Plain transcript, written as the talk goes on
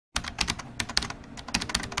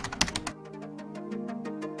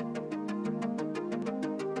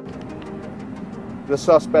The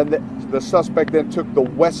suspect then took the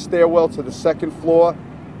west stairwell to the second floor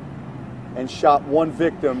and shot one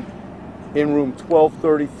victim in room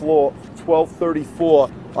 1234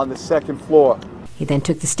 on the second floor. He then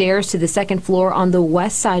took the stairs to the second floor on the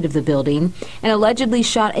west side of the building and allegedly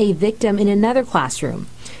shot a victim in another classroom.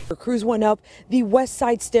 Crews went up the west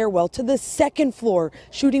side stairwell to the second floor,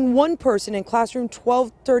 shooting one person in classroom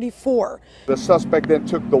 1234. The suspect then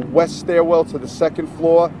took the west stairwell to the second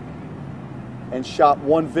floor and shot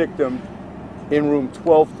one victim in room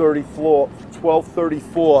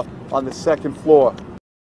 1234 on the second floor.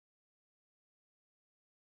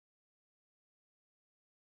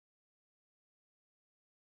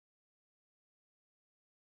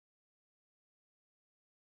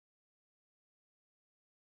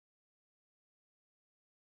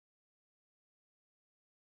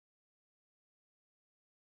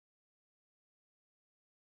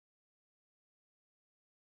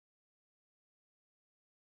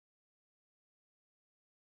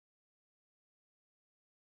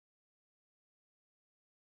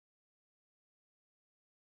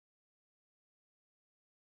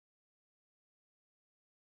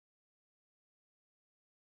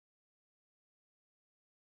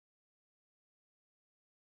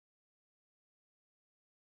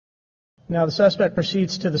 Now the suspect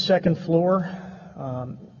proceeds to the second floor.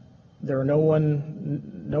 There are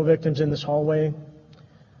no victims in this hallway.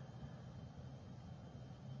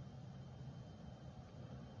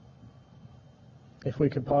 If we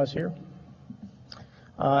could pause here.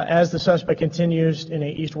 As the suspect continues in an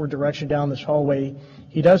eastward direction down this hallway,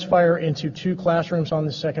 he does fire into two classrooms on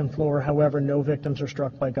the second floor. However, no victims are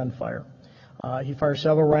struck by gunfire. He fires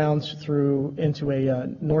several rounds into a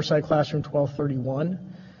north side classroom 1231.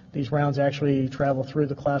 These rounds actually travel through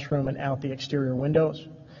the classroom and out the exterior windows.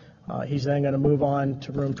 He's then going to move on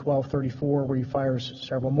to room 1234, where he fires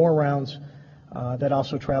several more rounds that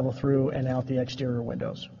also travel through and out the exterior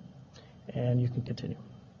windows. And you can continue.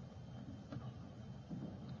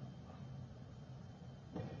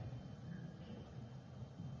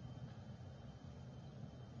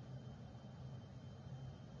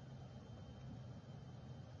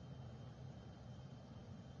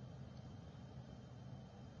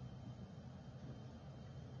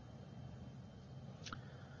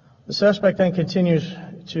 The suspect then continues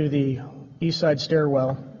to the east side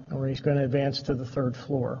stairwell, where he's going to advance to the third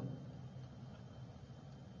floor.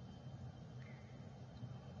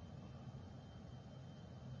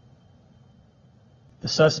 The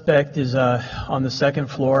suspect is on the second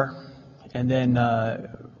floor and then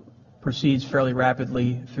proceeds fairly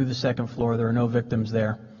rapidly through the second floor. There are no victims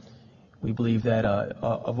there. We believe that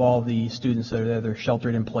of all the students that are there, they're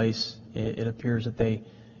sheltered in place. It appears that they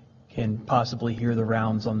can possibly hear the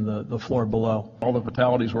rounds on the floor below. All the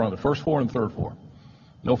fatalities were on the first floor and third floor.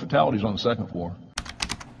 No fatalities on the second floor.